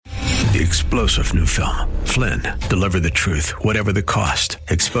The explosive new film, Flynn, Deliver the Truth, Whatever the Cost,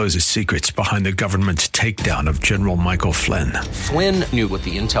 exposes secrets behind the government's takedown of General Michael Flynn. Flynn knew what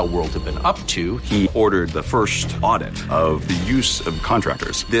the intel world had been up to. He ordered the first audit of the use of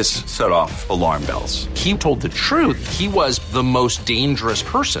contractors. This set off alarm bells. He told the truth. He was the most dangerous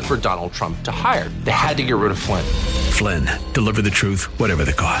person for Donald Trump to hire. They had to get rid of Flynn. Flynn, Deliver the Truth, Whatever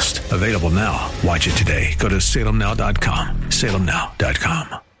the Cost. Available now. Watch it today. Go to salemnow.com.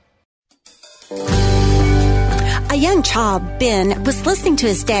 salemnow.com. A young child, Ben, was listening to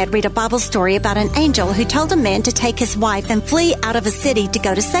his dad read a Bible story about an angel who told a man to take his wife and flee out of a city to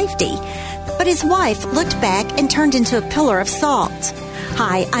go to safety. But his wife looked back and turned into a pillar of salt.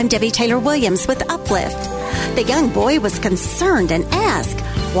 Hi, I'm Debbie Taylor Williams with Uplift. The young boy was concerned and asked,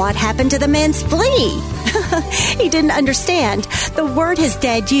 what happened to the man's flea? He didn't understand. The word his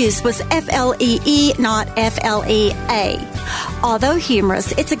dad used was F-L-E-E, not F-L-E-A. Although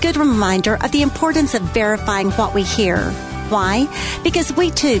humorous, it's a good reminder of the importance of verifying what we hear. Why? Because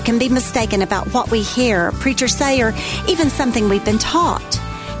we too can be mistaken about what we hear, preachers say, or even something we've been taught.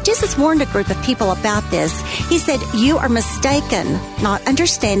 Jesus warned a group of people about this. He said, you are mistaken, not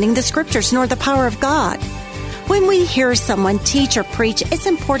understanding the scriptures nor the power of God. When we hear someone teach or preach, it's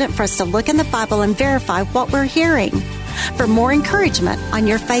important for us to look in the Bible and verify what we're hearing. For more encouragement on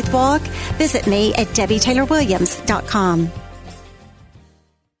your faith walk, visit me at DebbieTaylorWilliams.com.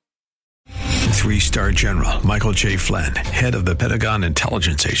 3-star General Michael J. Flynn, head of the Pentagon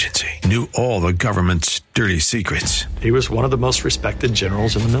Intelligence Agency, knew all the government's dirty secrets. He was one of the most respected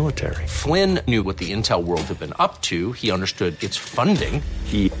generals in the military. Flynn knew what the intel world had been up to. He understood its funding.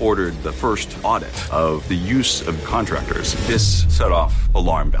 He ordered the first audit of the use of contractors. This set off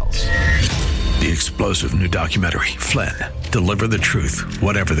alarm bells. The explosive new documentary, Flynn, Deliver the Truth,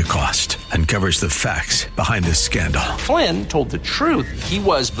 Whatever the Cost, uncovers the facts behind this scandal. Flynn told the truth. He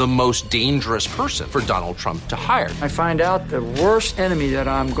was the most dangerous person for Donald Trump to hire. I find out the worst enemy that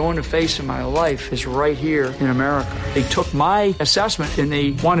I'm going to face in my life is right here in America. They took my assessment and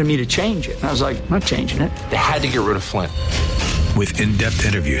they wanted me to change it. And I was like, I'm not changing it. They had to get rid of Flynn. With in-depth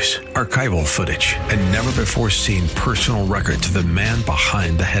interviews, archival footage, and never-before-seen personal records of the man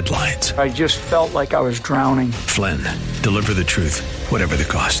behind the headlines. I just felt like I was drowning. Flynn, Deliver the Truth, Whatever the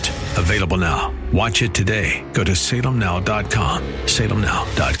Cost. Available now. Watch it today. Go to salemnow.com.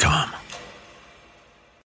 salemnow.com.